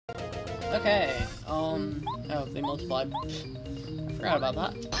Okay, oh, they multiplied. Forgot about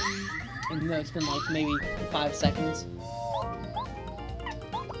that. Even though it's been like maybe 5 seconds.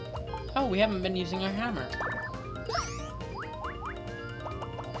 Oh, we haven't been using our hammer.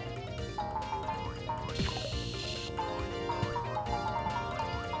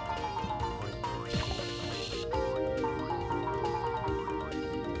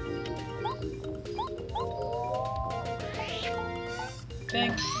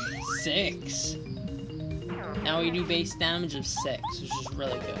 Bang. 6. Now we do base damage of 6, which is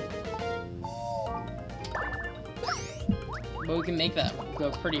really good. But we can make that go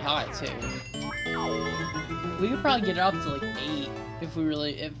pretty high too. We could probably get it up to like 8 if we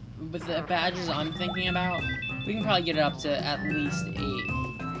really, if with the badges I'm thinking about, we can probably get it up to at least 8,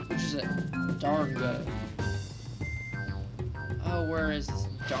 which is darn good. Oh, where is this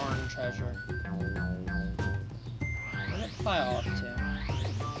darn treasure? Where did it fly off to?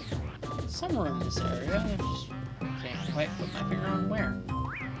 Somewhere in this area. I just can't quite put my finger on where.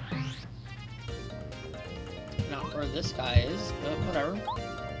 Not where this guy is, but whatever.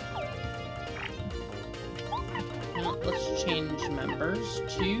 Now, let's change members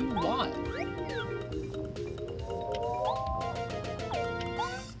to what?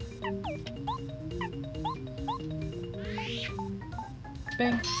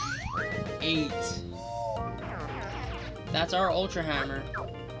 Bang. 8. That's our Ultra Hammer.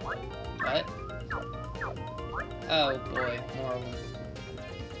 What? Oh boy, more of them.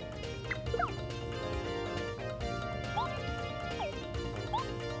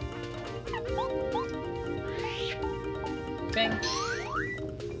 Bang.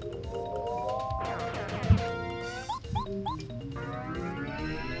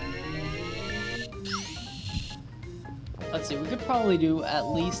 Let's see, we could probably do at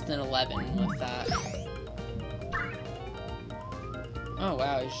least an 11 with that. Oh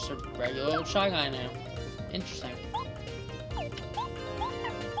wow, he's just a regular old Shy Guy now. Interesting.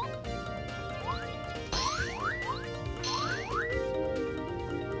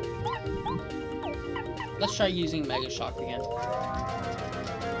 Let's try using Mega Shock again.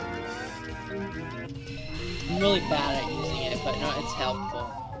 I'm really bad at using it, but no, it's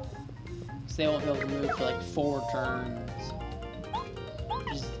helpful. Because they won't be able to move for like 4 turns.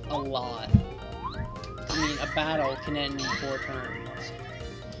 Which is a lot. I mean, a battle can end in 4 turns.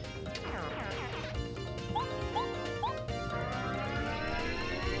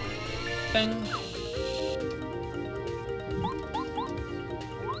 Bang.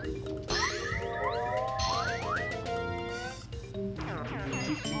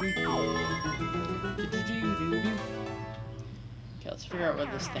 Okay, let's figure out where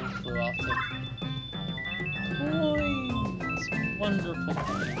this thing flew off to. Coins! Wonderful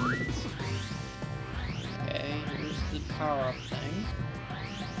coins. Okay, here's the power-up thing.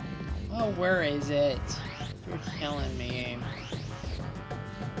 Oh, where is it? You're killing me.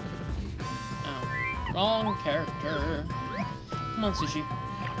 Oh, wrong character. Come on, Sushi.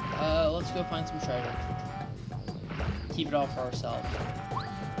 Let's go find some treasure. Keep it all for ourselves.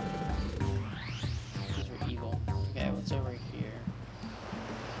 Because we're evil. Okay, what's over here?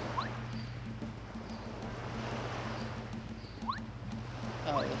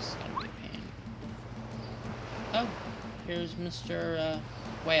 Oh, this is gonna be a pain. Oh, here's Mr.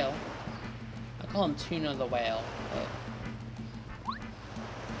 Whale. I call him Tuna the Whale, but...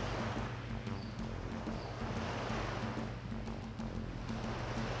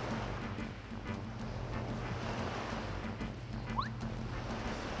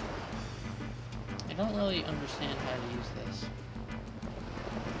 I don't really understand how to use this.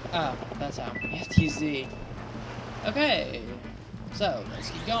 Oh, that's how. You have to use Z. Okay, so let's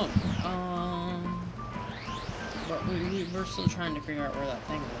keep going. But we're still trying to figure out where that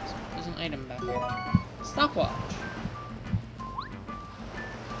thing is. There's an item back here. Stopwatch.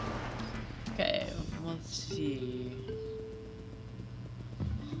 Okay, let's see.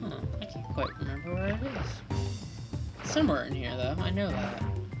 Huh, I can't quite remember where it is. Somewhere in here, though. I know that.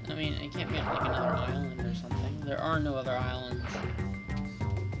 I mean, it can't be on like another island or something. There are no other islands.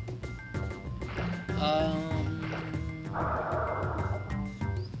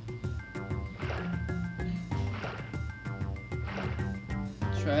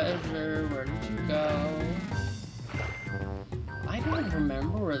 Treasure, where did you go? I don't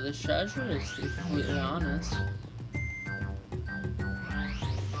remember where this treasure is, to be completely honest.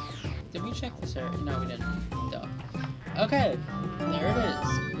 Did we check this area? No, we didn't. Duh. Okay, there it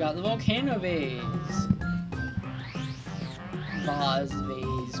is. We got the volcano vase. Vase,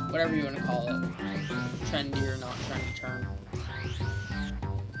 vase, whatever you want to call it. Trendy or not trendy term.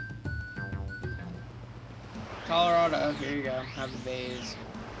 Colorado, here you go. Have the vase.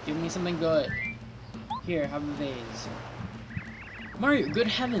 Give me something good. Here, have a vase. Mario, good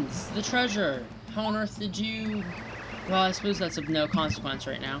heavens, the treasure! How on earth did you... Well, I suppose that's of no consequence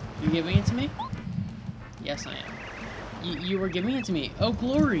right now. You giving it to me? Yes, I am. You were giving it to me. Oh,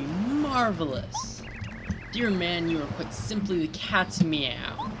 glory! Marvelous! Dear man, you are quite simply the cat's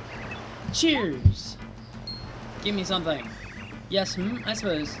meow. Cheers! Give me something. Yes, I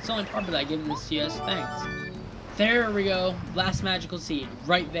suppose. It's only proper that I give this to you as thanks. There we go. Last magical seed.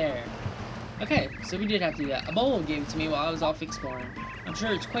 Right there. Okay, so we did have to do that. A bolo gave it to me while I was off exploring. I'm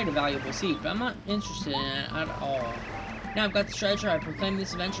sure it's quite a valuable seed, but I'm not interested in it at all. Now I've got the treasure, I proclaim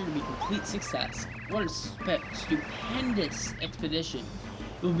this adventure to be a complete success. What a stupendous expedition.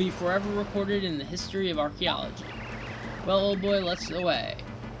 It will be forever recorded in the history of archaeology. Well, old boy, let's away.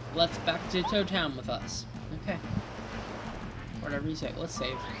 Let's back to Toad Town with us. Okay. Whatever you say. Let's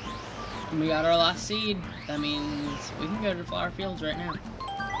save. And we got our last seed. That means we can go to Flower Fields right now.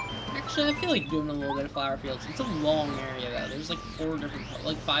 Actually, I feel like doing a little bit of Flower Fields. It's a long area, though. There's like 5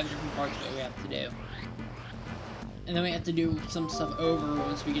 different parts that we have to do. And then we have to do some stuff over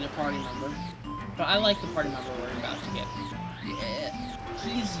once we get a party member. But I like the party member we're about to get. Yeah.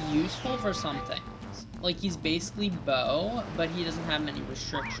 He's useful for some things. Like, he's basically Bo, but he doesn't have many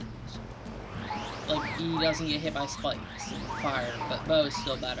restrictions. Like, he doesn't get hit by spikes and fire, but Bo is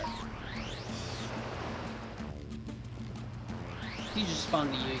still better. He's just fun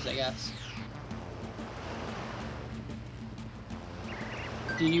to use, I guess.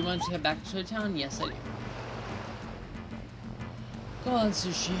 Do you want to head back to the town? Yes, I do. Go on,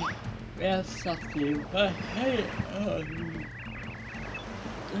 Sushi. We have stuff to do. I hate it. Oh,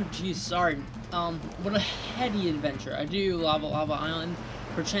 jeez, sorry. What a heady adventure. Adieu, Lava Island.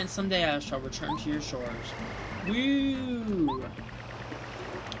 Perchance someday I shall return to your shores. Woo!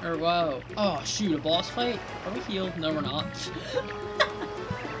 Or whoa. Oh, shoot, a boss fight? Are we healed? No, we're not.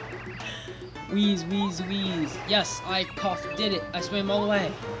 Wheeze. Yes, I coughed. Did it. I swam all the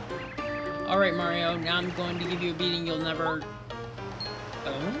way. Alright, Mario. Now I'm going to give you a beating you'll never...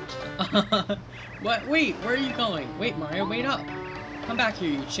 owned? What? Wait, where are you going? Wait, Mario, wait up. Come back here,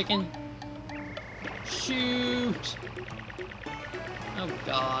 you chicken. Shoot. Oh,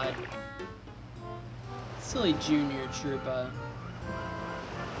 God. Silly Junior Troopa.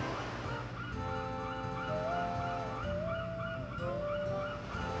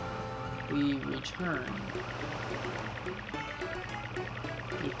 We return.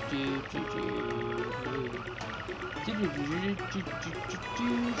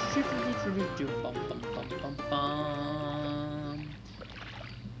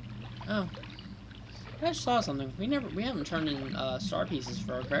 Oh, I just saw something. We haven't turned in star pieces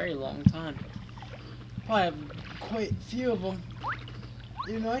for a very long time. Probably have quite a few of them.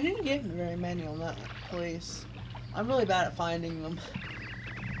 You know, I didn't get very many on that place. I'm really bad at finding them.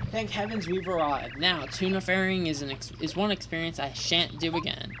 Thank heavens we've arrived. Now, tuna ferrying is one experience I shan't do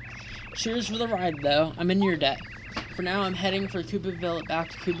again. Cheers for the ride, though. I'm in your debt. For now, I'm heading for back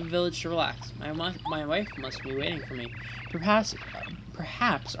to Koopa Village to relax. My wife must be waiting for me. Perhaps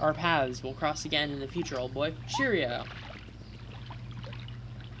our paths will cross again in the future, old boy. Cheerio.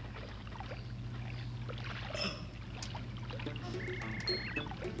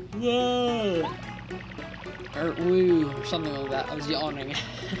 Whoa! Or woo, or something like that. I was yawning.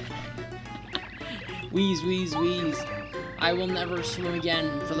 Wheeze. I will never swim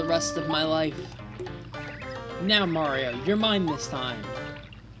again for the rest of my life. Now, Mario, you're mine this time.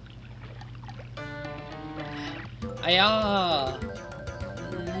 Ayah!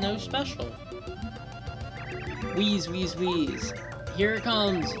 No special. Wheeze. Here it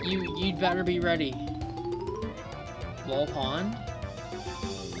comes. You'd better be ready. Lol pond?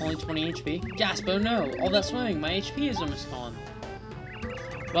 Only 20 HP. Gasp, oh no! All that swimming, my HP is almost gone.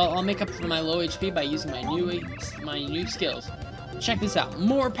 Well, I'll make up for my low HP by using my new skills. Check this out.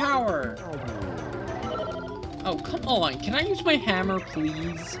 More power! Oh, come on. Can I use my hammer,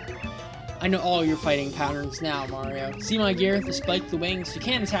 please? I know all your fighting patterns now, Mario. See my gear? The spike, the wings? You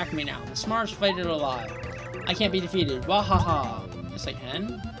can't attack me now. The smartest fight it alive. I can't be defeated. Wahaha. Yes, I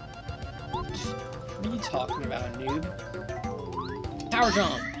can. What are you talking about, noob? Power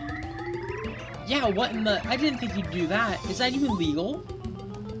jump! Yeah, what in the... I didn't think you'd do that. Is that even legal?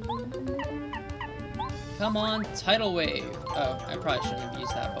 Come on, tidal wave. Oh, I probably shouldn't have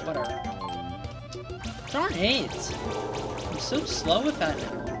used that, but whatever. Darn it! I'm so slow with that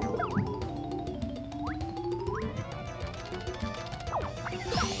now.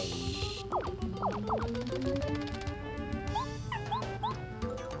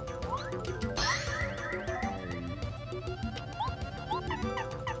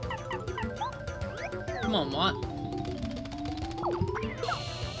 Come on, what?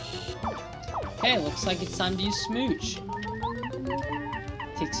 Okay, looks like it's time to use Smooch.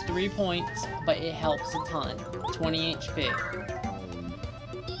 Takes 3 points, but it helps a ton. 20 HP.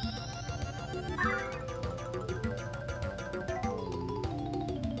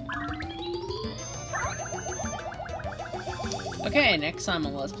 Okay, next time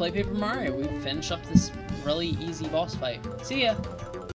on Let's Play Paper Mario, we finish up this really easy boss fight. See ya!